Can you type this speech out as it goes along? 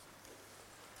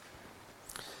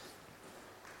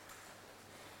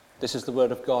This is the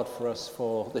word of God for us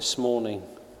for this morning.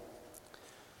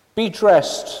 Be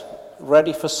dressed,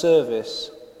 ready for service,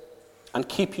 and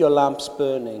keep your lamps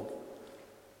burning,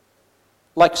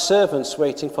 like servants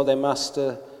waiting for their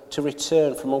master to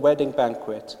return from a wedding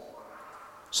banquet,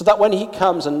 so that when he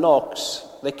comes and knocks,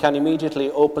 they can immediately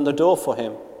open the door for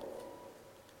him.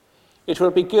 It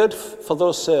will be good for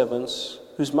those servants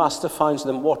whose master finds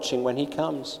them watching when he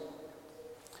comes.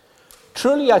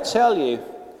 Truly, I tell you,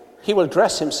 he will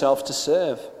dress himself to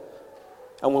serve,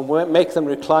 and will make them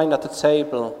recline at the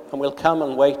table, and will come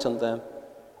and wait on them.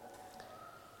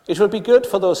 It will be good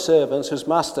for those servants whose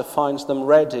master finds them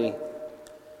ready,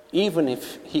 even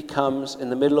if he comes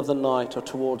in the middle of the night or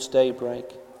towards daybreak.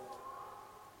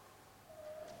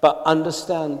 But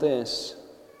understand this: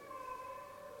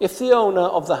 if the owner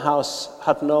of the house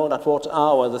had known at what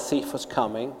hour the thief was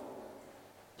coming,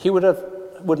 he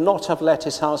would not have let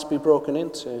his house be broken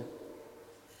into.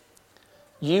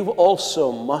 You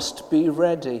also must be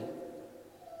ready,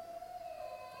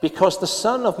 because the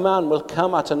Son of Man will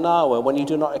come at an hour when you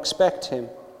do not expect him.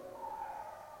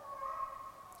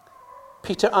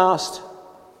 Peter asked,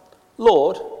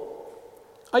 "Lord,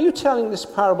 are you telling this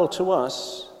parable to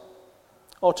us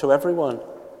or to everyone?"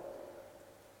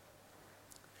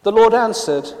 The Lord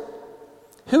answered,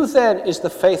 "Who then is the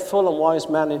faithful and wise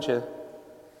manager,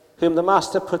 whom the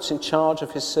master puts in charge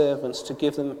of his servants to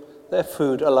give them their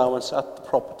food allowance at the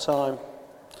proper time?"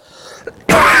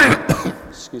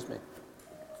 Excuse me.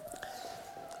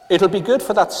 It'll be good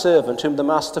for that servant whom the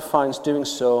master finds doing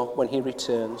so when he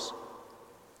returns.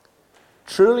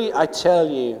 Truly, I tell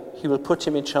you, he will put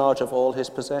him in charge of all his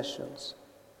possessions.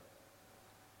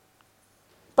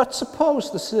 But suppose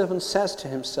the servant says to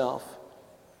himself,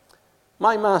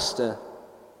 "My master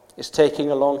is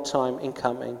taking a long time in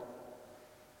coming."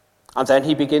 And then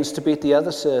he begins to beat the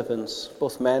other servants,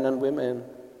 both men and women,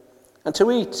 and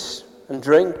to eat and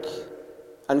drink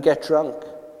and get drunk.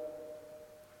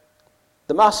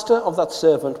 The master of that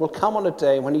servant will come on a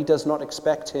day when he does not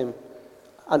expect him,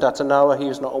 and at an hour he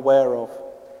is not aware of.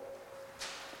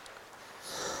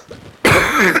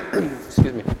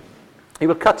 Excuse me. He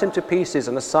will cut him to pieces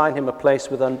and assign him a place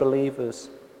with unbelievers.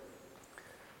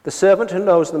 The servant who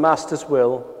knows the master's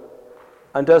will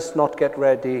and does not get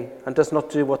ready and does not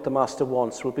do what the master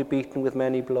wants will be beaten with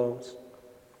many blows.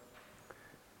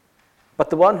 But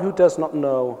the one who does not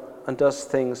know and does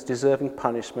things deserving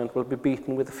punishment will be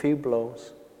beaten with a few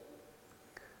blows.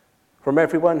 From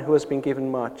everyone who has been given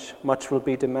much, much will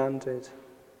be demanded.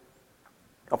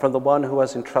 And from the one who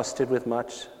has entrusted with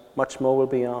much, much more will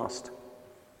be asked.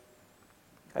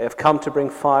 I have come to bring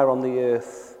fire on the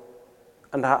earth,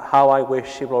 and how I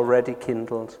wish it were already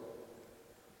kindled.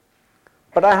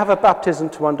 But I have a baptism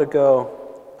to undergo,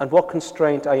 and what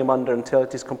constraint I am under until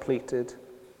it is completed.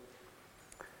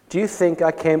 Do you think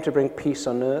I came to bring peace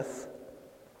on earth?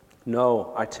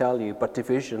 No, I tell you, but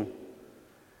division.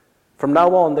 From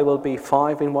now on there will be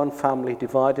 5 in one family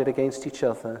divided against each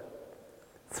other,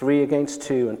 3 against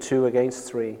 2, and 2 against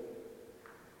 3.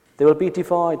 They will be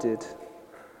divided,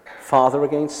 father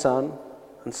against son,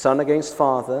 and son against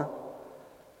father,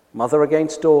 mother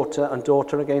against daughter, and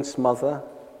daughter against mother,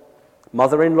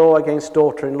 mother-in-law against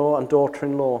daughter-in-law, and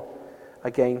daughter-in-law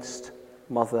against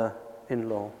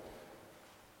mother-in-law.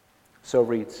 So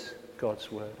reads God's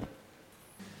word.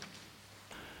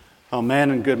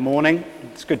 Amen and good morning.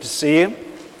 It's good to see you.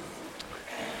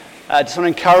 I just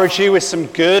want to encourage you with some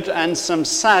good and some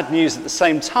sad news at the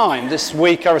same time. This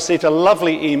week I received a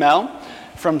lovely email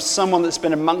from someone that's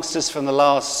been amongst us for the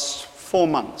last 4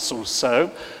 months or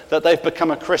so, that they've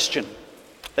become a Christian.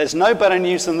 There's no better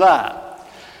news than that.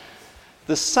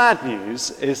 The sad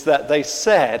news is that they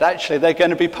said, actually, they're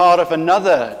going to be part of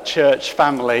another church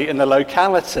family in the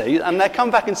locality, and they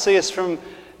come back and see us from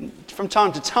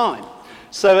time to time.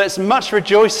 So it's much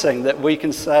rejoicing that we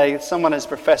can say someone has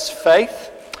professed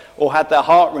faith or had their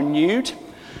heart renewed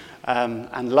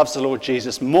and loves the Lord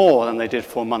Jesus more than they did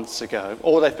 4 months ago,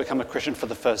 or they've become a Christian for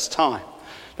the first time.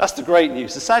 That's the great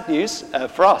news. The sad news,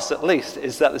 for us at least,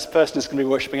 is that this person is going to be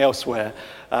worshipping elsewhere.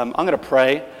 I'm going to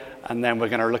pray, and then we're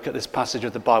going to look at this passage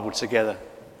of the Bible together.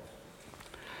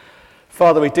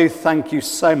 Father, we do thank you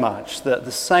so much that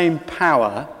the same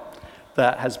power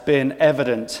that has been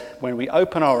evident when we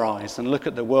open our eyes and look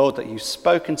at the world that you've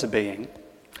spoken to being,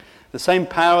 the same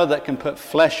power that can put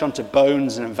flesh onto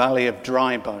bones in a valley of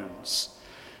dry bones,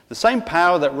 the same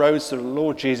power that rose the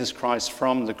Lord Jesus Christ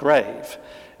from the grave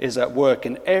is at work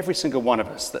in every single one of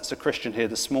us that's a Christian here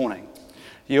this morning.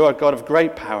 You are a God of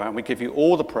great power, and we give you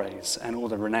all the praise and all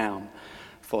the renown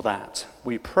for that.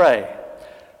 We pray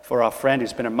for our friend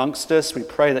who's been amongst us. We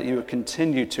pray that you would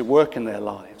continue to work in their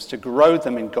lives, to grow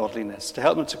them in godliness, to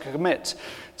help them to commit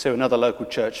to another local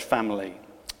church family,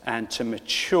 and to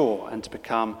mature and to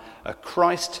become a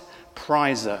Christ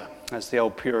prizer, as the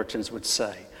old Puritans would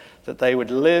say, that they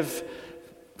would live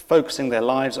focusing their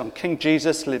lives on King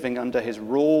Jesus, living under his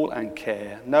rule and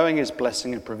care, knowing his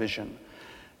blessing and provision,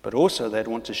 but also they'd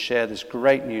want to share this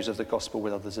great news of the gospel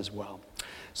with others as well.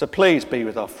 So please be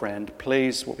with our friend.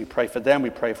 Please, what we pray for them, we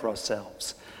pray for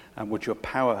ourselves. And would your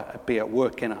power be at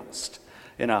work in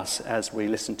us as we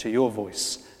listen to your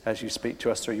voice, as you speak to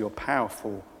us through your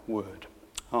powerful word.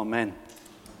 Amen.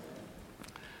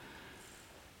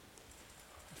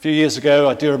 A few years ago,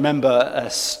 I do remember a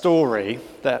story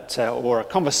or a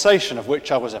conversation of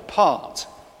which I was a part.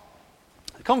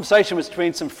 The conversation was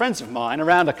between some friends of mine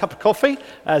around a cup of coffee,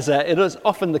 as it is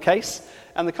often the case,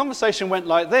 and the conversation went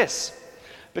like this,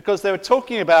 because they were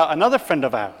talking about another friend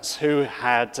of ours who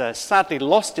had sadly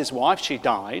lost his wife. She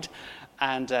died,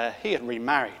 and he had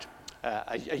remarried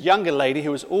a younger lady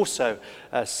who was also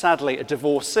sadly a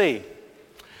divorcee.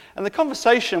 And the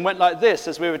conversation went like this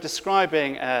as we were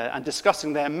describing and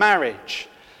discussing their marriage.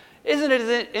 Isn't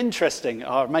it interesting,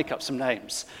 I'll make up some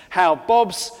names, how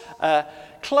Bob's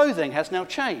clothing has now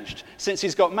changed since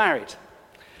he's got married?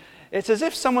 It's as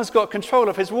if someone's got control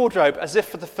of his wardrobe, as if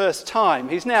for the first time.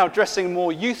 He's now dressing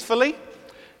more youthfully.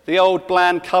 The old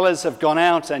bland colours have gone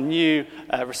out and new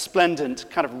resplendent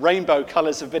kind of rainbow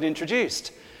colours have been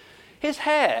introduced. His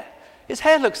hair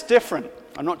looks different.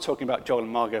 I'm not talking about Joel and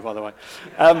Margot, by the way.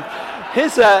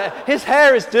 His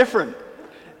hair is different.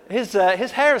 His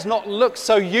hair has not looked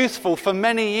so youthful for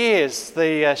many years.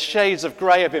 The shades of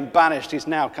grey have been banished. He's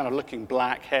now kind of looking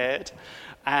black-haired.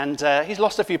 And he's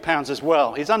lost a few pounds as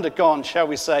well. He's undergone, shall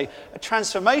we say, a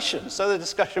transformation. So the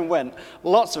discussion went.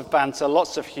 Lots of banter,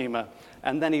 lots of humour.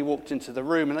 And then he walked into the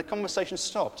room and the conversation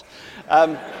stopped.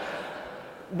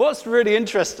 What's really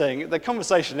interesting, the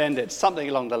conversation ended something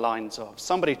along the lines of,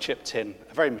 somebody chipped in,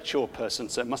 a very mature person,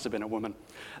 so it must have been a woman,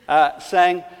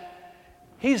 saying,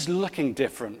 he's looking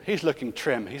different, he's looking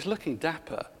trim, he's looking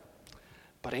dapper,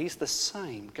 but he's the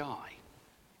same guy.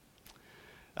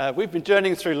 We've been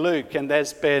journeying through Luke, and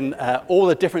there's been all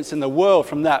the difference in the world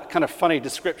from that kind of funny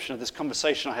description of this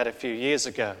conversation I had a few years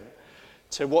ago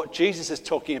to what Jesus is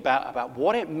talking about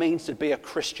what it means to be a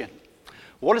Christian.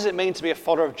 What does it mean to be a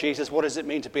follower of Jesus? What does it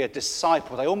mean to be a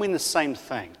disciple? They all mean the same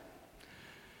thing.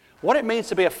 What it means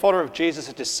to be a follower of Jesus,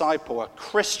 a disciple, a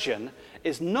Christian,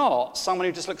 is not someone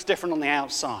who just looks different on the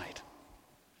outside.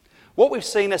 What we've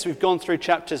seen as we've gone through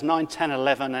chapters 9, 10,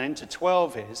 11, and into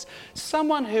 12 is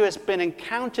someone who has been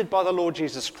encountered by the Lord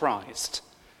Jesus Christ.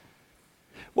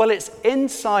 Well, it's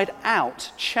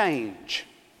inside-out change.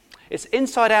 It's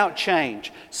inside-out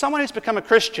change. Someone who's become a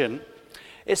Christian,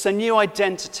 it's a new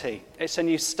identity, it's a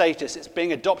new status, it's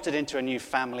being adopted into a new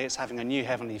family, it's having a new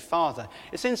Heavenly Father.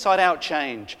 It's inside-out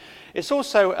change. It's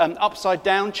also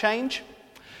upside-down change.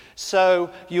 So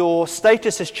your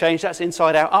status has changed, that's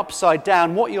inside out. Upside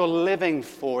down, what you're living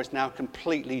for is now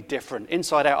completely different.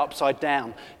 Inside out, upside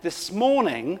down. This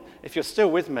morning, if you're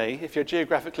still with me, if you're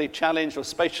geographically challenged or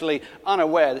spatially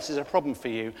unaware, this is a problem for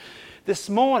you. This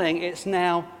morning, it's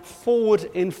now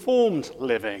forward-informed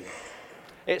living.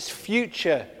 It's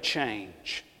future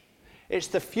change. It's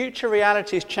the future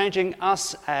realities changing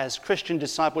us as Christian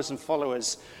disciples and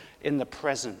followers in the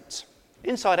present.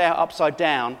 Inside out, upside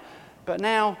down, but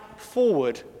now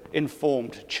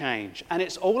forward-informed change. And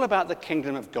it's all about the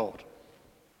kingdom of God.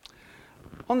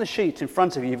 On the sheet in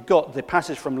front of you, you've got the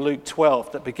passage from Luke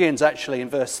 12 that begins actually in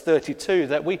verse 32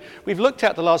 that we've looked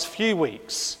at the last few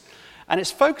weeks. And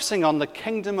it's focusing on the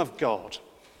kingdom of God.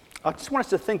 I just want us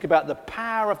to think about the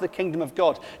power of the kingdom of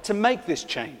God to make this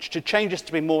change, to change us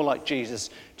to be more like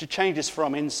Jesus, to change us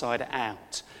from inside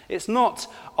out. It's not,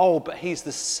 but he's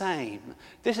the same.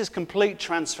 This is complete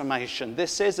transformation.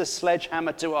 This is a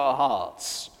sledgehammer to our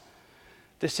hearts.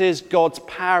 This is God's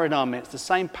power in our midst, the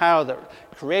same power that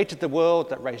created the world,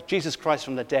 that raised Jesus Christ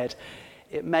from the dead.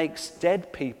 It makes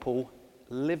dead people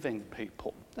living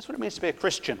people. That's what it means to be a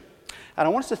Christian. And I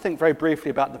want us to think very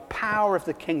briefly about the power of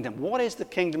the kingdom. What is the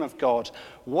kingdom of God?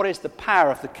 What is the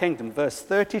power of the kingdom? Verse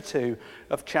 32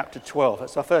 of chapter 12.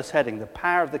 That's our first heading, the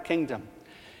power of the kingdom.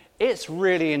 It's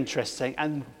really interesting,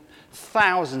 and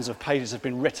thousands of pages have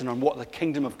been written on what the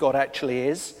kingdom of God actually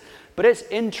is. But it's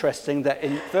interesting that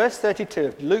in verse 32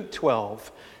 of Luke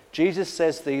 12, Jesus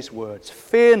says these words,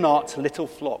 "Fear not, little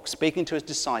flock," speaking to his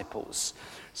disciples,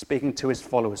 speaking to his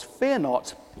followers. "Fear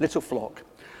not, little flock,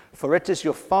 for it is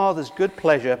your Father's good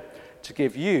pleasure to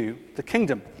give you the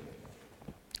kingdom."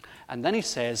 And then he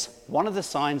says, one of the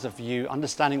signs of you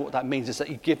understanding what that means is that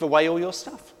you give away all your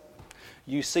stuff.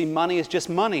 You see money as just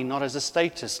money, not as a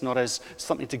status, not as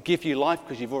something to give you life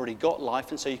because you've already got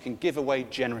life, and so you can give away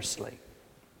generously.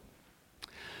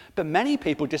 But many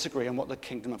people disagree on what the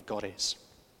kingdom of God is.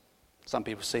 Some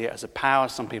people see it as a power,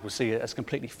 some people see it as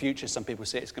completely future, some people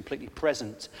see it as completely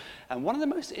present. And one of the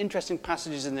most interesting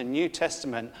passages in the New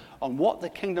Testament on what the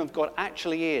kingdom of God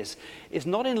actually is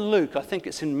not in Luke, I think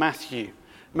it's in Matthew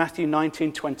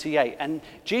 19:28. And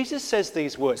Jesus says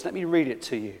these words, let me read it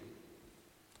to you.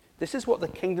 This is what the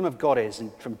kingdom of God is,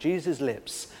 and from Jesus'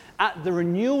 lips. At the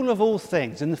renewal of all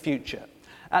things in the future,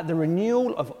 at the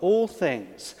renewal of all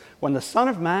things, when the Son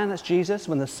of Man, that's Jesus,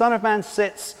 when the Son of Man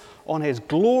sits on his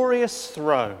glorious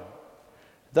throne,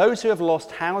 those who have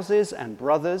lost houses and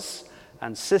brothers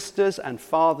and sisters and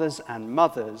fathers and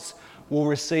mothers will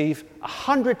receive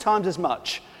 100 times as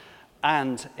much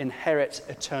and inherit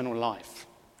eternal life.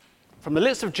 From the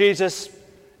lips of Jesus,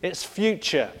 it's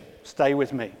future. Stay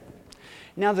with me.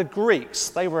 Now the Greeks,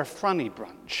 they were a funny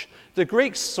bunch. The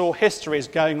Greeks saw history as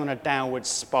going on a downward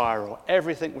spiral.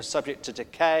 Everything was subject to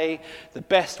decay. The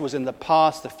best was in the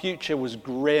past. The future was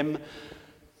grim.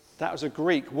 That was a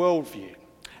Greek worldview.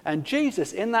 And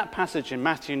Jesus, in that passage in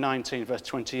Matthew 19, verse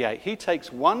 28, he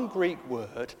takes one Greek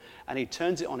word and he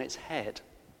turns it on its head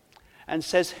and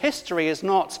says history is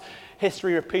not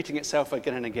history repeating itself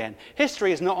again and again.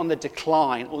 History is not on the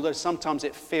decline, although sometimes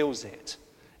it feels it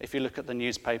if you look at the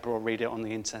newspaper or read it on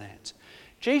the internet.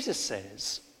 Jesus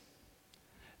says,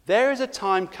 there is a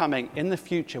time coming in the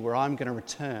future where I'm going to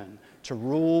return to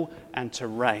rule and to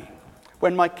reign.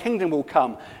 When my kingdom will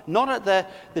come, not at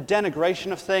the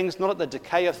denigration of things, not at the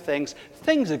decay of things.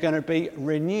 Things are going to be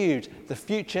renewed. The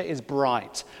future is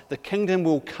bright. The kingdom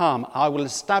will come. I will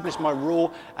establish my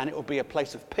rule, and it will be a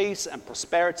place of peace and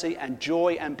prosperity and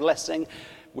joy and blessing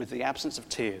with the absence of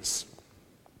tears.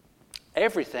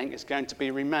 Everything is going to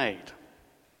be remade.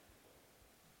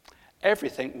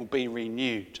 Everything will be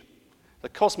renewed. The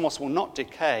cosmos will not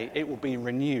decay, it will be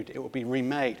renewed, it will be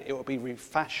remade, it will be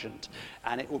refashioned,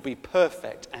 and it will be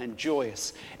perfect and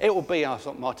joyous. It will be, I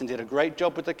thought Martin did a great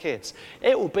job with the kids,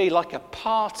 it will be like a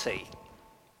party.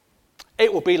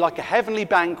 It will be like a heavenly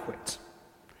banquet.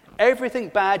 Everything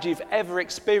bad you've ever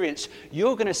experienced,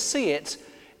 you're going to see it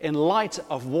in light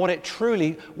of what it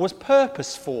truly was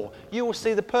purpose for. You will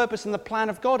see the purpose and the plan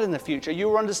of God in the future. You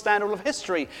will understand all of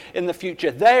history in the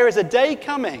future. There is a day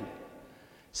coming,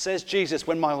 says Jesus,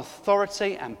 when my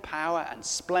authority and power and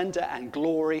splendor and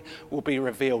glory will be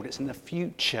revealed. It's in the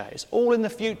future. It's all in the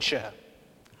future.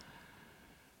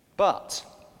 But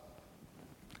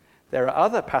there are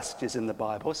other passages in the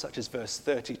Bible, such as verse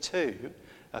 32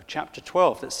 of chapter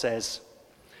 12, that says,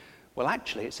 well,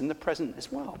 actually, it's in the present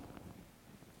as well.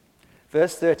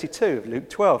 Verse 32 of Luke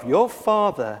 12, your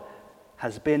Father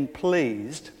has been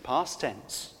pleased, past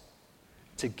tense,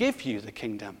 to give you the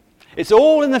kingdom. It's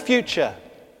all in the future.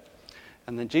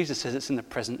 And then Jesus says it's in the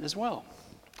present as well.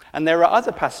 And there are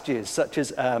other passages, such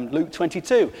as Luke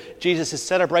 22. Jesus is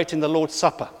celebrating the Lord's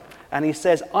Supper. And he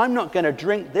says, I'm not going to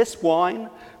drink this wine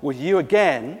with you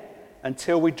again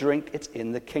until we drink it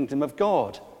in the kingdom of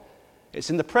God. It's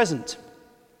in the present.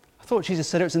 I thought Jesus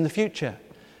said it was in the future.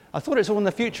 I thought it's all in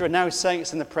the future, and now he's saying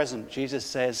it's in the present. Jesus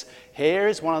says, here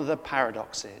is one of the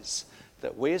paradoxes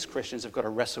that we as Christians have got to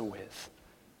wrestle with.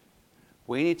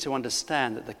 We need to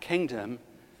understand that the kingdom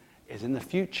is in the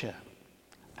future,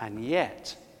 and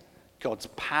yet God's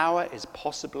power is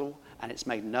possible, and it's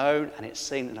made known, and it's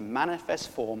seen in a manifest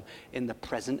form in the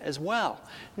present as well.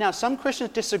 Now, some Christians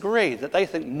disagree, that they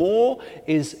think more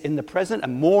is in the present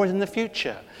and more is in the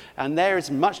future, and there is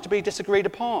much to be disagreed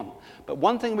upon. But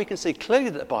one thing we can see clearly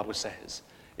that the Bible says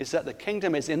is that the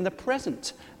kingdom is in the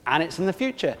present, and it's in the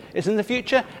future. It's in the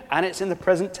future, and it's in the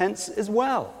present tense as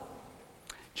well.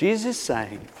 Jesus is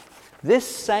saying, this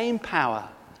same power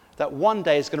that one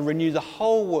day is going to renew the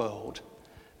whole world,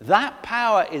 that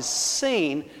power is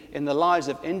seen in the lives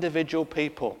of individual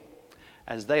people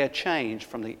as they are changed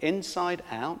from the inside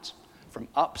out, from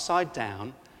upside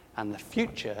down, and the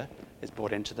future is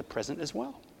brought into the present as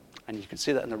well. And you can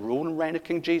see that in the rule and reign of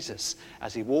King Jesus.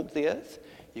 As he walked the earth,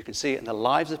 you can see it in the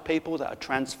lives of people that are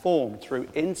transformed through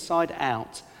inside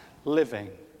out living.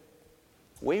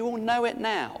 We will know it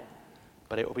now,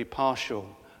 but it will be partial.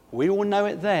 We will know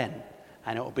it then,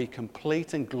 and it will be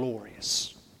complete and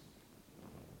glorious.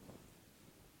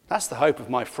 That's the hope of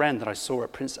my friend that I saw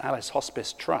at Prince Alice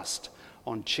Hospice Trust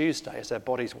on Tuesday as their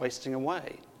body's wasting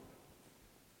away.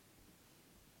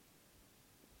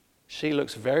 She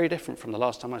looks very different from the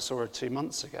last time I saw her 2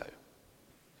 months ago.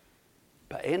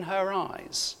 But in her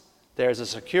eyes, there is a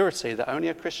security that only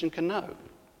a Christian can know.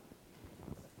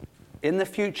 In the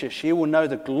future, she will know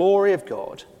the glory of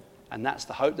God, and that's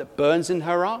the hope that burns in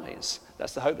her eyes,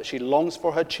 That's the hope that she longs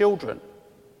for her children.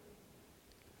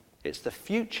 It's the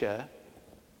future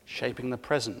shaping the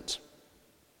present.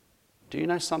 Do you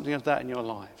know something of that in your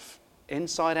life?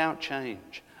 Inside out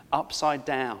change, upside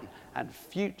down, and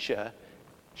future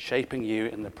shaping you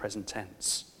in the present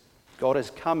tense. God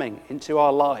is coming into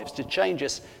our lives to change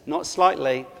us, not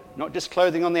slightly, not just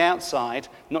clothing on the outside,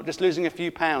 not just losing a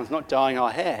few pounds, not dyeing our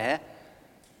hair.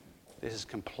 This is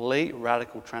complete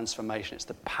radical transformation. It's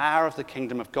the power of the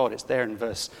kingdom of God. It's there in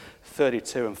verse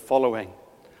 32 and following.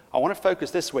 I want to focus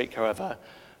this week, however,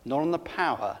 not on the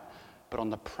power, but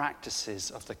on the practices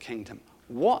of the kingdom.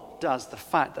 What does the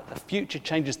fact that the future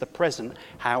changes the present,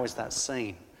 how is that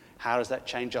seen? How does that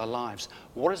change our lives?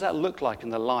 What does that look like in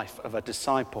the life of a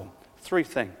disciple? 3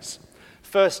 things.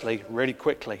 Firstly, really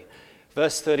quickly,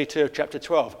 verse 32 of chapter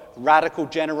 12, radical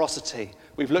generosity.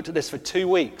 We've looked at this for 2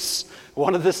 weeks.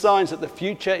 One of the signs that the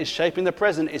future is shaping the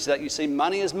present is that you see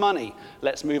money as money.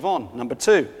 Let's move on. Number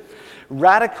 2,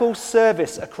 radical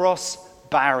service across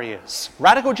barriers.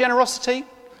 Radical generosity,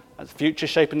 the future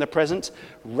shaping the present.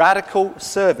 Radical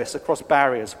service across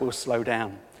barriers will slow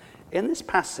down. In this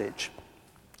passage,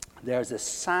 there is a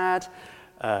sad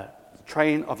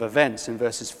train of events in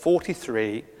verses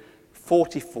 43,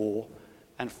 44,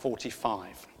 and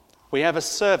 45. We have a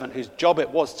servant whose job it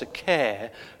was to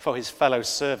care for his fellow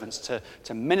servants,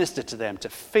 to minister to them, to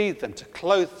feed them, to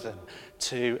clothe them,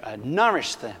 to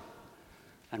nourish them.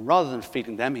 And rather than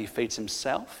feeding them, he feeds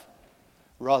himself.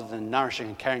 Rather than nourishing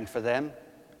and caring for them,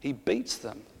 he beats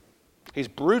them. He's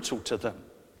brutal to them.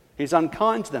 He's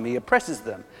unkind to them. He oppresses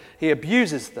them. He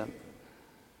abuses them.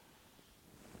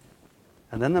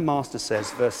 And then the master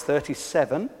says, verse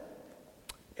 37,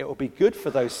 it will be good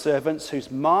for those servants whose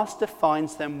master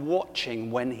finds them watching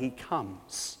when he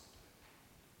comes.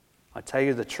 I tell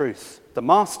you the truth. The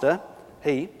master,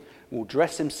 he will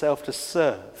dress himself to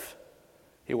serve.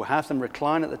 He will have them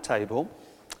recline at the table,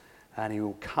 and he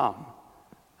will come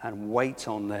and wait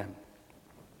on them.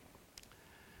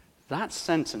 That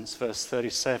sentence, verse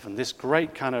 37, this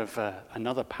great kind of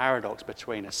another paradox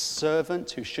between a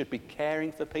servant who should be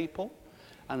caring for people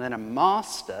and then a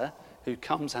master who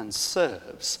comes and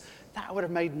serves, that would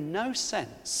have made no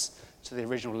sense to the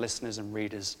original listeners and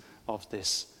readers of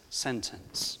this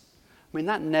sentence. I mean,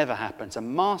 that never happens. A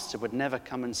master would never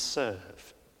come and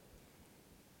serve.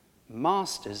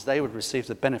 Masters, they would receive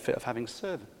the benefit of having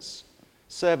servants.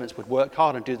 Servants would work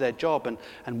hard and do their job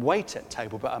and wait at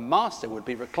table, but a master would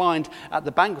be reclined at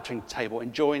the banqueting table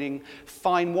enjoying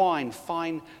fine wine,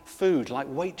 fine food, like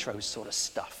Waitrose sort of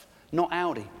stuff. Not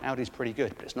Aldi. Aldi's pretty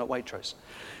good, but it's not Waitrose.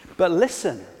 But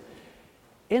listen,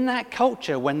 in that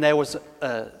culture when there was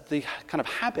the kind of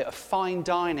habit of fine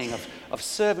dining, of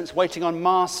servants waiting on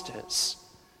masters,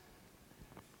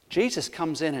 Jesus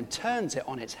comes in and turns it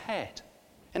on its head.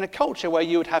 In a culture where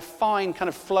you would have fine kind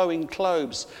of flowing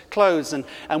clothes and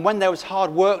when there was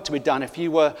hard work to be done, if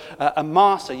you were a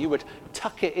master, you would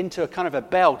tuck it into a kind of a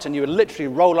belt and you would literally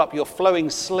roll up your flowing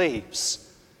sleeves.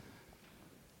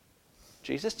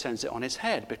 Jesus turns it on its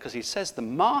head because he says the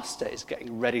master is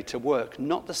getting ready to work,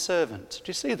 not the servant. Do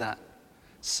you see that?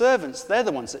 Servants, they're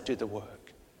the ones that do the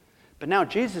work. But now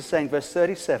Jesus is saying, verse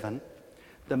 37,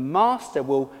 the master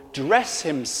will dress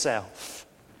himself.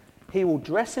 He will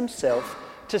dress himself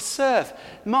to serve.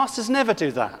 Masters never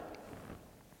do that.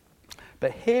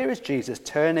 But here is Jesus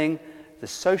turning the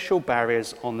social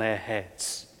barriers on their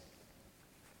heads.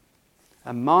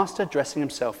 A master dressing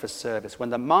himself for service. When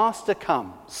the master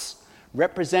comes,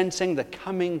 representing the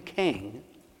coming king,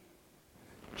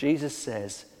 Jesus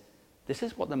says, this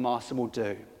is what the master will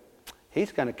do.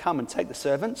 He's going to come and take the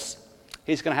servants.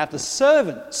 He's going to have the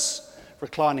servants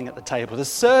reclining at the table, the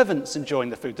servants enjoying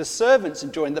the food, the servants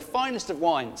enjoying the finest of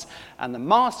wines, and the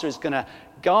master is going to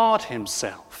guard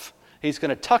himself. He's going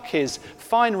to tuck his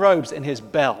fine robes in his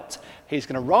belt. He's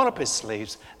going to roll up his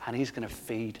sleeves, and he's going to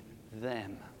feed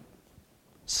them.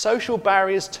 Social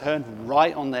barriers turned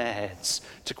right on their heads.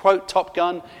 To quote Top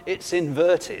Gun, it's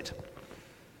inverted.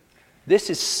 This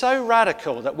is so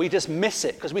radical that we just miss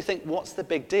it because we think, what's the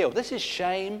big deal? This is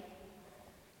shame.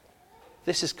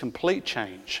 This is complete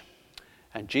change.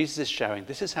 And Jesus is showing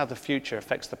this is how the future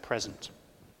affects the present.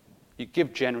 You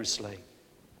give generously.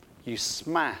 You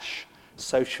smash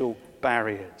social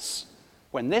barriers.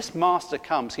 When this master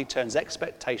comes, he turns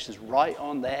expectations right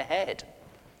on their head.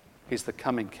 He's the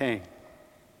coming king.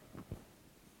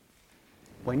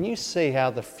 When you see how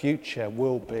the future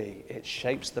will be, it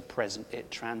shapes the present,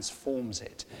 it transforms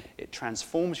it. It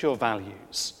transforms your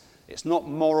values. It's not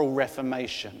moral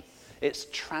reformation, it's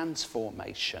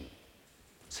transformation.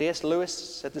 C.S. Lewis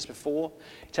said this before.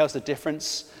 He tells the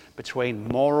difference between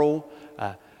moral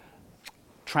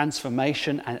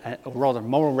transformation, or rather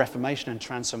moral reformation and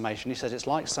transformation. He says it's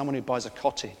like someone who buys a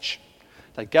cottage.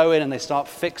 They go in and they start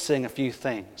fixing a few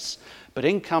things. But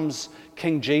in comes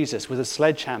King Jesus with a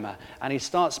sledgehammer, and he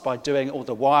starts by doing all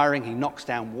the wiring. He knocks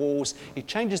down walls. He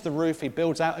changes the roof. He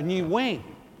builds out a new wing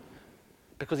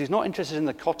because he's not interested in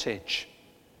the cottage.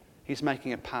 He's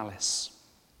making a palace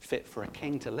fit for a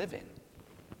king to live in.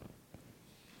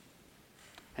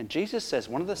 And Jesus says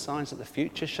one of the signs that the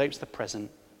future shapes the present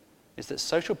is that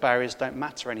social barriers don't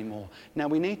matter anymore. Now,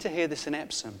 we need to hear this in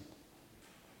Epsom.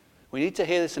 We need to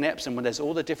hear this in Epsom when there's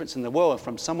all the difference in the world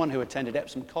from someone who attended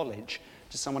Epsom College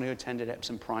to someone who attended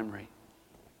Epsom Primary.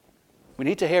 We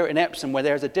need to hear it in Epsom where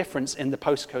there's a difference in the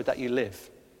postcode that you live.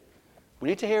 We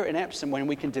need to hear it in Epsom when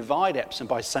we can divide Epsom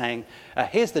by saying,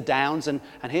 here's the Downs and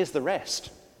here's the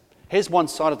rest. Here's one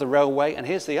side of the railway and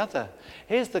here's the other.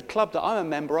 Here's the club that I'm a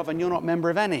member of and you're not a member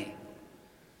of any.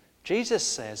 Jesus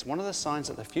says one of the signs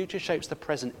that the future shapes the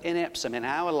present in Epsom, in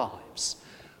our lives,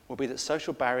 will be that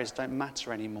social barriers don't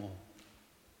matter anymore.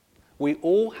 We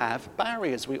all have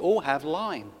barriers. We all have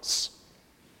lines.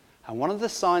 And one of the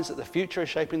signs that the future is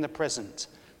shaping the present,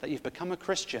 that you've become a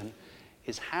Christian,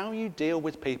 is how you deal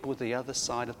with people the other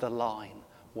side of the line,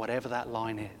 whatever that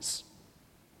line is.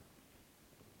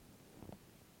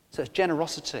 So it's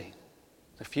generosity,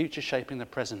 the future shaping the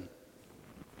present.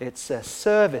 It's a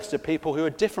service to people who are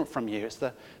different from you. It's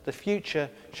the future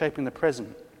shaping the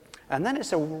present. And then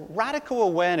it's a radical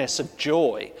awareness of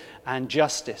joy and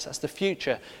justice. That's the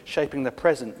future shaping the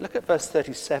present. Look at verse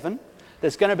 37.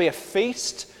 There's going to be a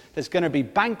feast. There's going to be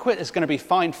banquet. There's going to be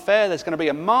fine fare. There's going to be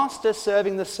a master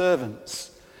serving the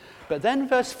servants. But then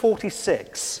verse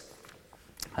 46,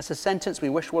 that's a sentence we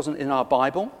wish wasn't in our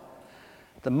Bible.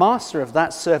 The master of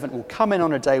that servant will come in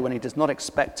on a day when he does not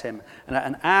expect him, and at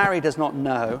an hour he does not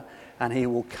know, and he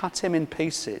will cut him in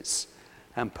pieces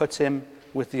and put him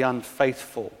with the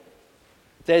unfaithful.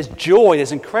 There's joy,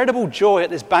 there's incredible joy at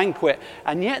this banquet,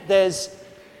 and yet there's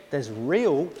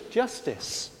real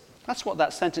justice. That's what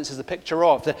that sentence is a picture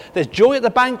of. There's joy at the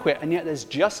banquet, and yet there's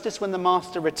justice when the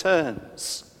master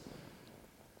returns.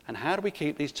 And how do we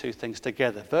keep these two things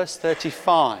together? Verse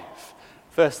 35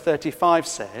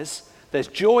 says, there's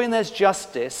joy and there's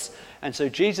justice, and so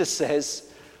Jesus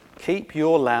says, keep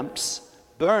your lamps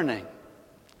burning.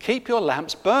 Keep your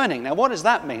lamps burning. Now, what does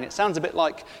that mean? It sounds a bit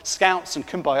like Scouts and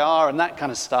Kumbaya and that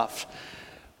kind of stuff.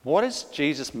 What does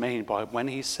Jesus mean by when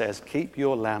he says, keep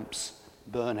your lamps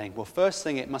burning? Well, first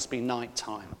thing, it must be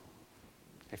nighttime.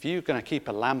 If you're going to keep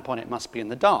a lamp on, it must be in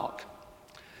the dark.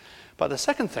 But the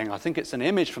second thing, I think it's an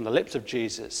image from the lips of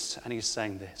Jesus, and he's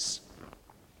saying this.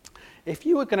 If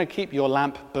you were going to keep your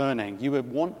lamp burning, you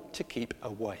would want to keep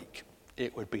awake.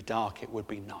 It would be dark, it would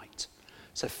be night.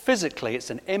 So physically, it's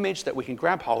an image that we can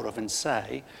grab hold of and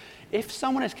say, if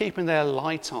someone is keeping their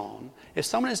light on, if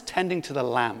someone is tending to the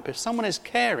lamp, if someone is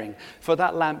caring for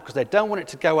that lamp because they don't want it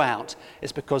to go out,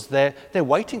 it's because they're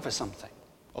waiting for something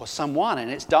or someone,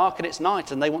 and it's dark and it's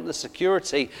night, and they want the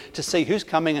security to see who's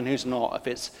coming and who's not, if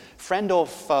it's friend or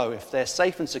foe, if they're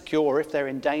safe and secure, or if they're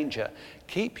in danger.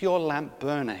 Keep your lamp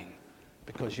burning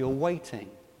because you're waiting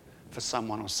for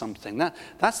someone or something.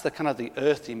 That's the kind of the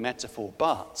earthy metaphor,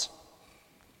 but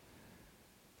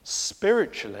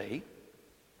spiritually,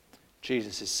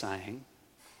 Jesus is saying,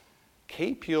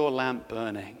 keep your lamp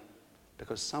burning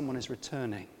because someone is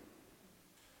returning.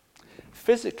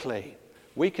 Physically,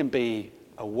 we can be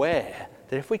aware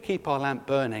that if we keep our lamp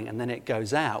burning and then it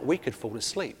goes out, we could fall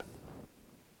asleep.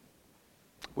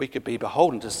 We could be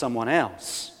beholden to someone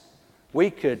else. We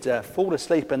could fall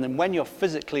asleep, and then when you're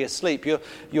physically asleep,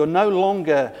 you're no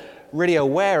longer really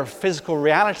aware of physical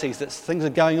realities, that things are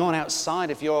going on outside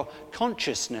of your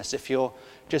consciousness if you're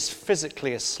just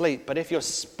physically asleep. But if you're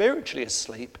spiritually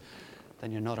asleep,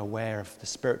 then you're not aware of the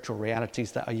spiritual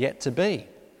realities that are yet to be.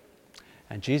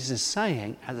 And Jesus is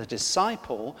saying, as a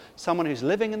disciple, someone who's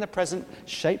living in the present,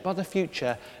 shaped by the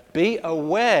future, be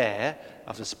aware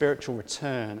of the spiritual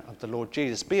return of the Lord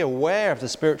Jesus. Be aware of the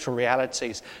spiritual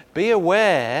realities. Be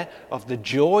aware of the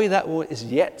joy that is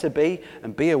yet to be,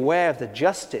 and be aware of the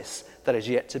justice that is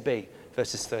yet to be.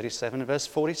 Verses 37 and verse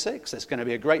 46. There's going to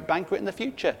be a great banquet in the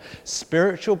future.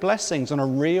 Spiritual blessings on a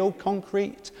real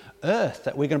concrete earth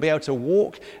that we're going to be able to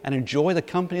walk and enjoy the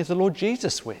company of the Lord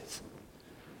Jesus with.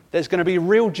 There's going to be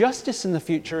real justice in the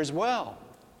future as well.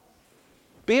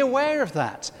 Be aware of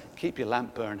that. Keep your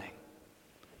lamp burning.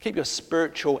 Keep your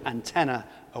spiritual antenna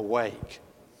awake.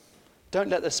 Don't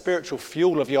let the spiritual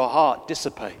fuel of your heart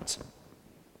dissipate.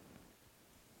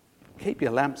 Keep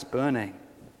your lamps burning.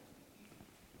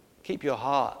 Keep your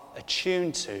heart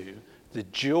attuned to the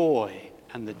joy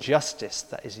and the justice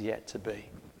that is yet to be.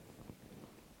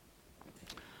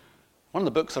 One of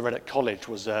the books I read at college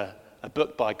was a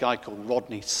book by a guy called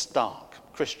Rodney Stark,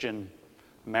 Christian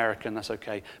American, that's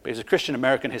okay, but he's a Christian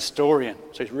American historian,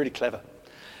 so he's really clever.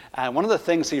 And one of the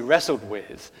things he wrestled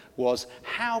with was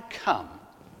how come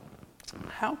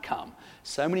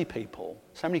so many people,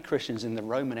 so many Christians in the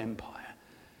Roman Empire,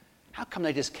 how come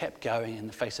they just kept going in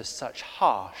the face of such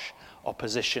harsh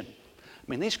opposition? I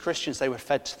mean, these Christians, they were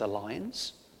fed to the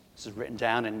lions. This is written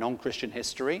down in non-Christian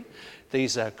history.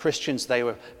 These Christians, they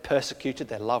were persecuted.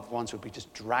 Their loved ones would be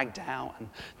just dragged out, and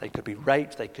they could be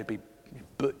raped, they could be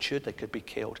butchered, they could be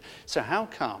killed. So how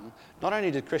come, not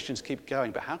only did Christians keep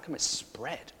going, but how come it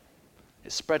spread?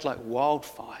 It spread like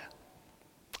wildfire.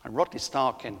 And Rodney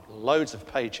Stark, in loads of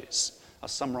pages, I'll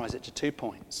summarize it to 2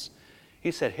 points.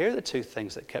 He said, here are the 2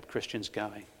 things that kept Christians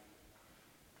going.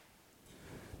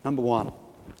 Number 1,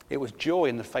 it was joy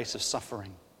in the face of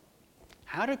suffering.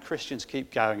 How do Christians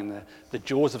keep going in the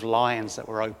jaws of lions that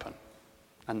were open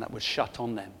and that was shut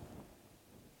on them?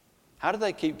 How do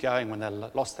they keep going when they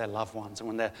lost their loved ones and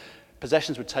when their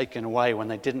possessions were taken away, when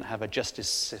they didn't have a justice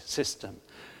system?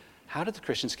 How did the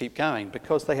Christians keep going?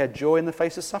 Because they had joy in the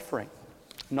face of suffering.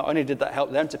 Not only did that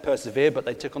help them to persevere, but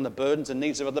they took on the burdens and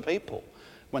needs of other people.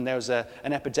 When there was an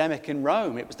epidemic in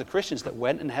Rome, it was the Christians that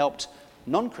went and helped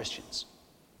non-Christians.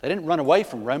 They didn't run away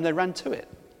from Rome, they ran to it.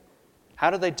 How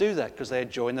did they do that? Because they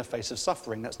had joy in the face of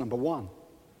suffering. That's number 1.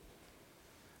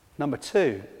 Number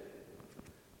 2,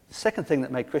 the second thing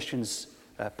that made Christians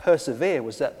persevere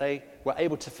was that they were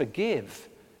able to forgive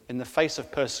in the face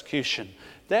of persecution.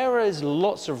 There is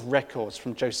lots of records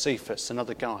from Josephus and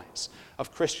other guys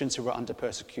of Christians who were under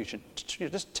persecution,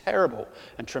 just terrible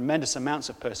and tremendous amounts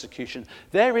of persecution.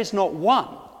 There is not one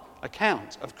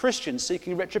account of Christians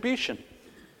seeking retribution.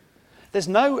 There's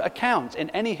no account in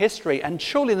any history, and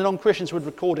surely the non-Christians would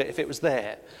record it if it was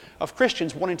there, of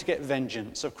Christians wanting to get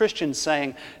vengeance, of Christians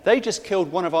saying, they just killed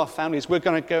one of our families, we're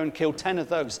going to go and kill 10 of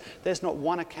those. There's not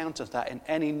one account of that in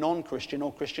any non-Christian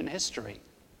or Christian history.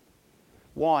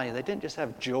 Why? They didn't just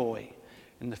have joy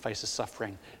in the face of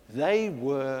suffering. They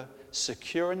were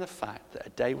secure in the fact that a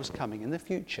day was coming in the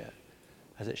future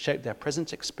as it shaped their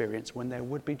present experience when there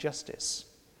would be justice,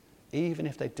 even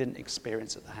if they didn't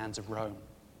experience it at the hands of Rome.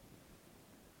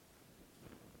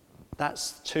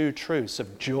 That's 2 truths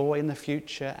of joy in the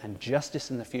future and justice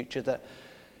in the future that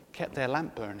kept their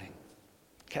lamp burning,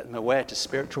 kept them aware to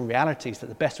spiritual realities that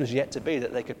the best was yet to be,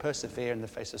 that they could persevere in the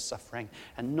face of suffering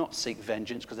and not seek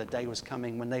vengeance because a day was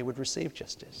coming when they would receive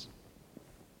justice.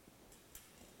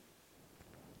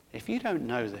 If you don't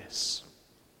know this,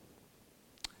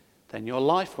 then your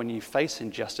life when you face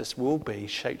injustice will be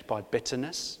shaped by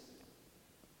bitterness.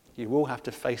 You will have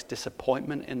to face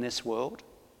disappointment in this world.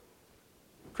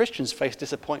 Christians face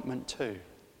disappointment too,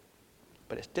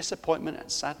 but it's disappointment and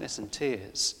sadness and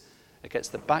tears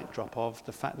against the backdrop of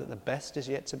the fact that the best is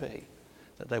yet to be,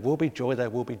 that there will be joy, there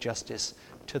will be justice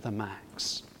to the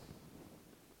max.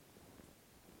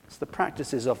 It's the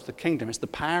practices of the kingdom, it's the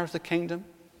power of the kingdom,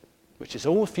 which is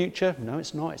all future. No,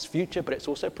 it's not. It's future, but it's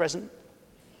also present.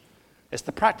 It's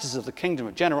the practices of the kingdom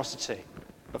of generosity,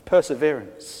 of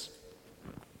perseverance,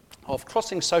 of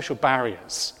crossing social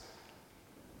barriers.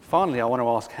 Finally, I want to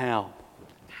ask how.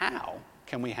 How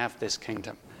can we have this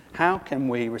kingdom? How can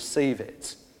we receive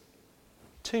it?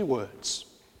 2 words,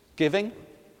 giving,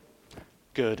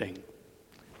 girding.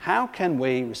 How can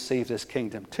we receive this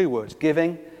kingdom? 2 words,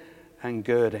 giving and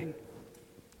girding.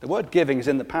 The word giving is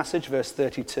in the passage, verse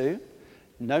 32.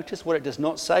 Notice what it does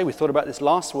not say. We thought about this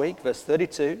last week, verse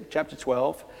 32, chapter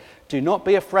 12. Do not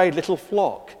be afraid, little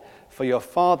flock, for your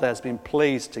Father has been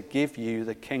pleased to give you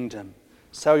the kingdom.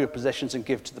 Sell your possessions and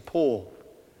give to the poor.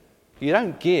 You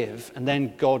don't give and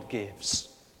then God gives.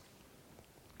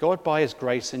 God, by his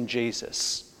grace in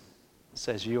Jesus,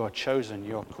 says you are chosen,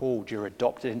 you are called, you're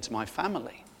adopted into my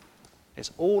family.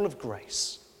 It's all of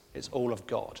grace. It's all of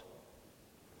God.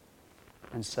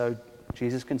 And so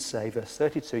Jesus can say, verse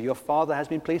 32, your Father has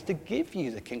been pleased to give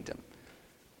you the kingdom.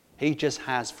 He just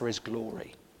has for his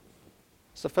glory.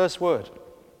 It's the first word,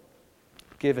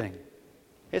 giving.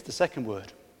 Here's the second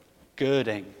word,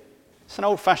 girding. It's an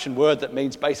old-fashioned word that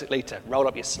means basically to roll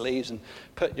up your sleeves and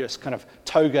put your kind of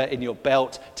toga in your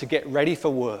belt to get ready for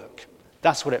work.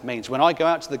 That's what it means. When I go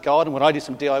out to the garden, when I do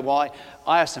some DIY,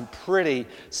 I have some pretty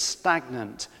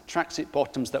stagnant tracksuit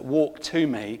bottoms that walk to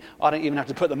me. I don't even have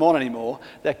to put them on anymore.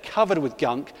 They're covered with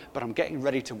gunk, but I'm getting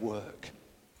ready to work.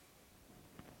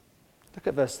 Look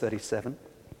at verse 37.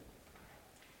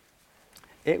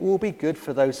 It will be good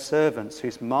for those servants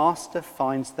whose master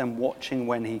finds them watching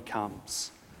when he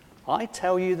comes. I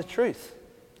tell you the truth.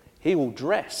 He will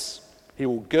dress, he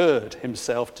will gird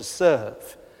himself to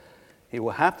serve. He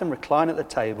will have them recline at the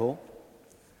table,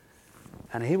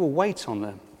 and he will wait on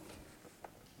them.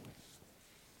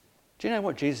 Do you know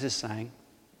what Jesus is saying?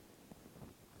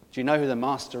 Do you know who the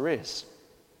master is?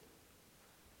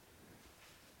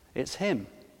 It's him.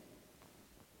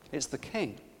 It's the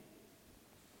king.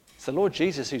 It's the Lord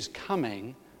Jesus who's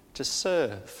coming to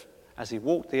serve as he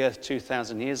walked the earth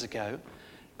 2,000 years ago.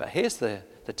 But here's the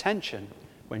tension.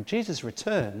 When Jesus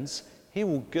returns, he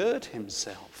will gird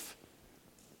himself.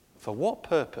 For what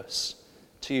purpose?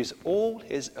 To use all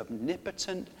his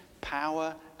omnipotent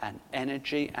power and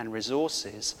energy and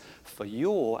resources for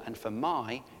your and for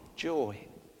my joy.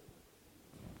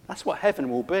 That's what heaven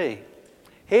will be.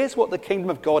 Here's what the kingdom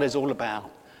of God is all about.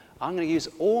 I'm going to use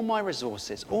all my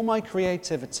resources, all my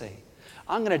creativity.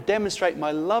 I'm going to demonstrate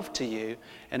my love to you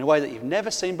in a way that you've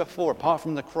never seen before apart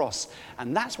from the cross.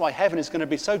 And that's why heaven is going to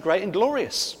be so great and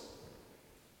glorious.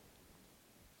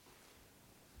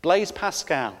 Blaise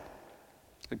Pascal,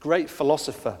 a great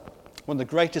philosopher, one of the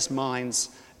greatest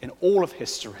minds in all of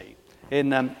history.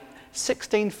 In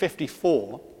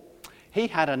 1654, he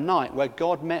had a night where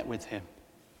God met with him.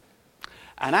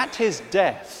 And at his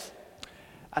death,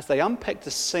 as they unpicked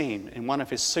the seam in one of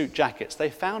his suit jackets, they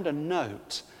found a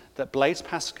note that Blaise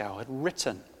Pascal had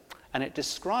written, and it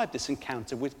described this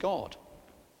encounter with God.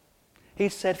 He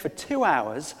said, for 2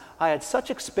 hours, I had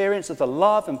such experience of the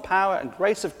love and power and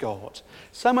grace of God,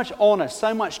 so much honor,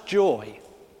 so much joy,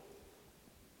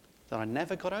 that I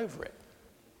never got over it.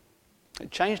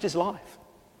 It changed his life.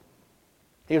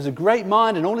 He was a great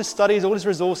mind in all his studies, all his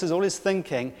resources, all his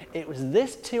thinking. It was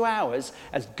this 2 hours,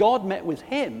 as God met with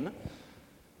him,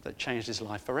 that changed his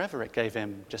life forever. It gave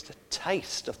him just a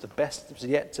taste of the best that was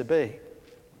yet to be.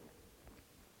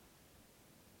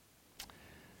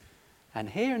 And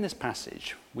here in this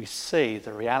passage, we see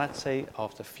the reality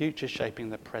of the future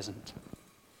shaping the present.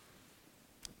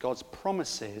 God's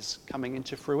promises coming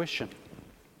into fruition.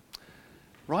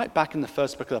 Right back in the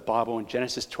first book of the Bible, in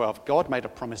Genesis 12, God made a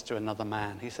promise to another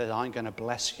man. He said, I'm going to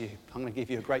bless you. I'm going to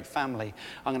give you a great family.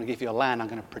 I'm going to give you a land. I'm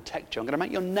going to protect you. I'm going to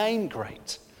make your name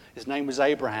great. His name was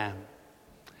Abraham.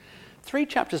 3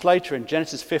 chapters later in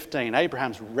Genesis 15,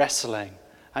 Abraham's wrestling.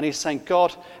 And he's saying,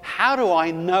 God, how do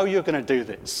I know you're going to do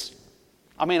this?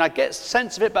 I mean, I get a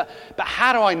sense of it, but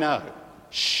how do I know?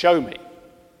 Show me.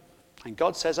 And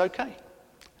God says, okay.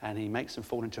 And he makes him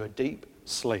fall into a deep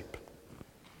sleep.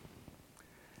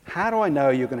 How do I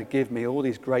know you're going to give me all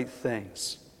these great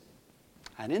things?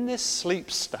 And in this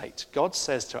sleep state, God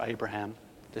says to Abraham,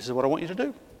 this is what I want you to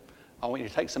do. I want you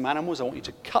to take some animals, I want you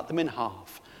to cut them in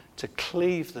half, to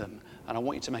cleave them, and I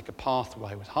want you to make a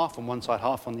pathway with half on one side,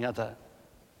 half on the other.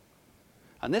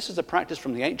 And this is a practice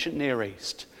from the ancient Near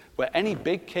East, where any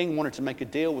big king wanted to make a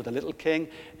deal with a little king,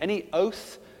 any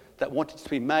oath that wanted to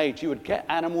be made, you would get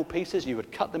animal pieces, you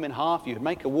would cut them in half, you would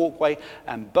make a walkway,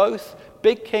 and both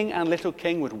big king and little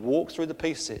king would walk through the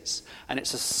pieces. And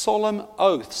it's a solemn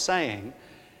oath saying,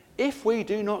 if we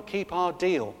do not keep our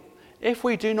deal, if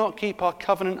we do not keep our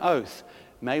covenant oath,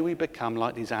 may we become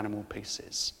like these animal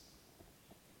pieces.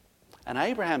 And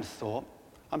Abraham thought,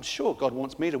 I'm sure God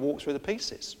wants me to walk through the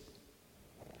pieces.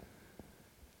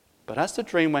 But as the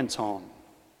dream went on,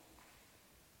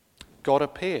 God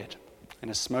appeared in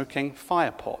a smoking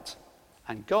fire pot,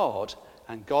 and God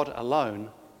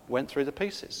alone went through the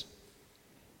pieces.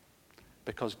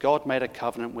 Because God made a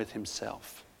covenant with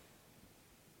himself.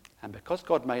 And because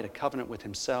God made a covenant with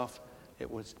himself, it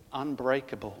was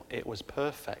unbreakable, it was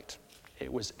perfect,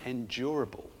 it was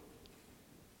endurable.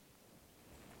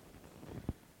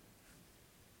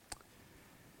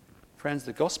 Friends,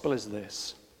 the gospel is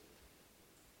this.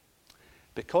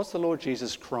 Because the Lord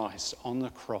Jesus Christ on the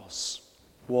cross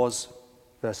was,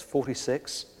 verse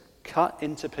 46, cut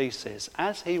into pieces,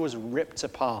 as he was ripped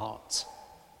apart,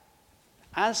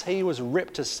 as he was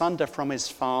ripped asunder from his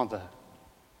Father,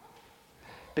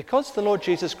 because the Lord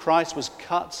Jesus Christ was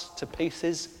cut to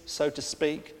pieces, so to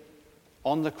speak,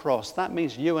 on the cross, that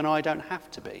means you and I don't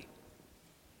have to be.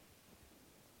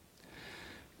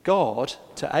 God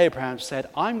to Abraham said,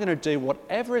 I'm going to do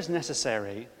whatever is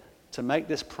necessary to make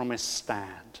this promise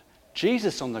stand.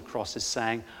 Jesus on the cross is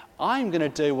saying, I'm going to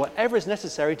do whatever is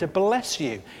necessary to bless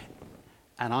you.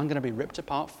 And I'm going to be ripped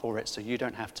apart for it so you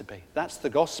don't have to be. That's the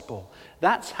gospel.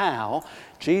 That's how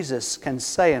Jesus can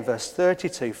say in verse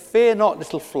 32, fear not,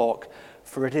 little flock,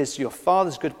 for it is your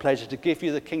Father's good pleasure to give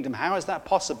you the kingdom. How is that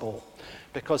possible?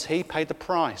 Because he paid the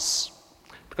price.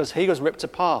 Because he was ripped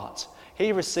apart.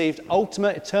 He received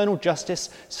ultimate eternal justice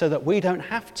so that we don't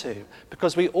have to.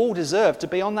 Because we all deserve to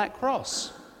be on that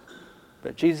cross.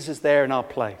 But Jesus is there in our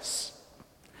place.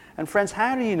 And friends,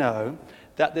 how do you know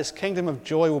that this kingdom of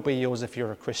joy will be yours if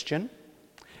you're a Christian?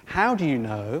 How do you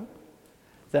know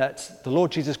that the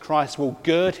Lord Jesus Christ will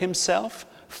gird himself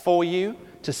for you,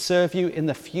 to serve you in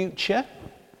the future,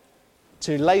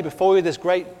 to lay before you this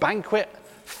great banquet,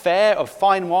 fare of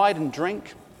fine wine and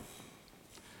drink?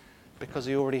 Because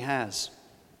he already has.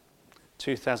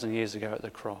 2,000 years ago at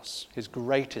the cross, his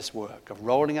greatest work of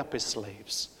rolling up his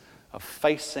sleeves, of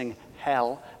facing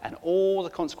hell and all the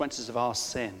consequences of our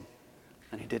sin.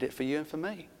 And he did it for you and for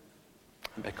me.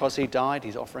 And because he died,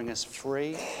 he's offering us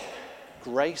free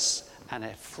grace and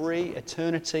a free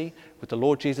eternity with the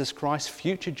Lord Jesus Christ,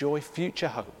 future joy, future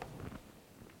hope.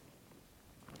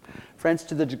 Friends,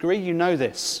 to the degree you know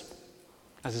this,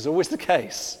 as is always the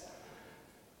case,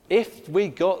 if we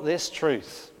got this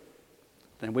truth,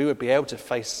 then we would be able to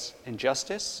face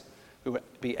injustice, we would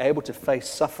be able to face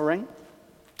suffering,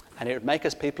 and it would make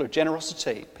us people of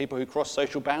generosity, people who cross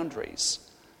social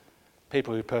boundaries,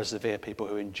 people who persevere, people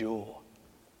who endure.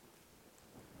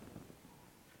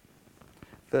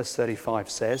 Verse 35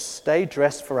 says, "Stay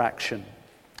dressed for action.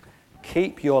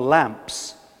 Keep your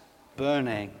lamps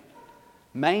burning.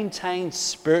 Maintain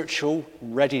spiritual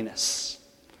readiness,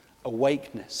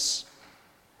 awakeness."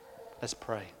 Let's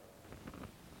pray.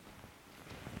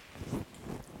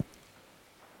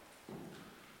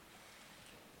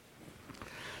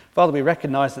 Father, we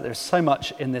recognize that there's so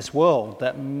much in this world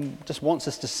that just wants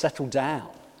us to settle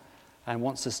down and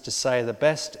wants us to say the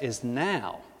best is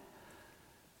now,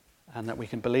 and that we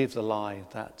can believe the lie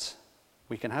that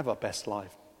we can have our best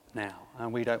life now.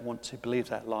 And we don't want to believe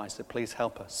that lie, so please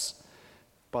help us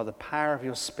by the power of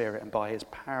your Spirit and by his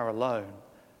power alone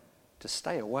to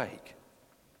stay awake,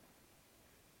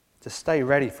 to stay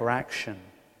ready for action,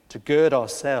 to gird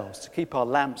ourselves, to keep our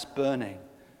lamps burning.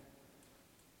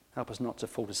 Help us not to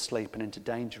fall asleep and into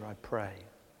danger, I pray.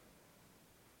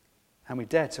 And we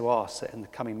dare to ask that in the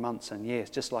coming months and years,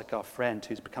 just like our friend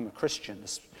who's become a Christian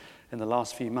in the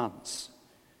last few months,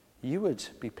 you would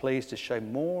be pleased to show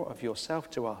more of yourself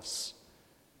to us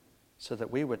so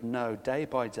that we would know day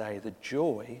by day the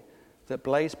joy that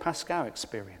Blaise Pascal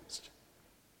experienced.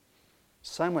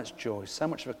 So much joy, so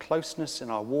much of a closeness in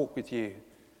our walk with you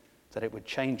that it would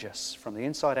change us from the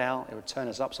inside out, it would turn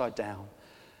us upside down,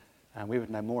 and we would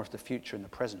know more of the future in the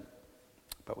present,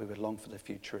 but we would long for the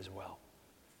future as well.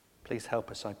 Please help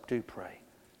us, I do pray.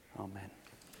 Amen.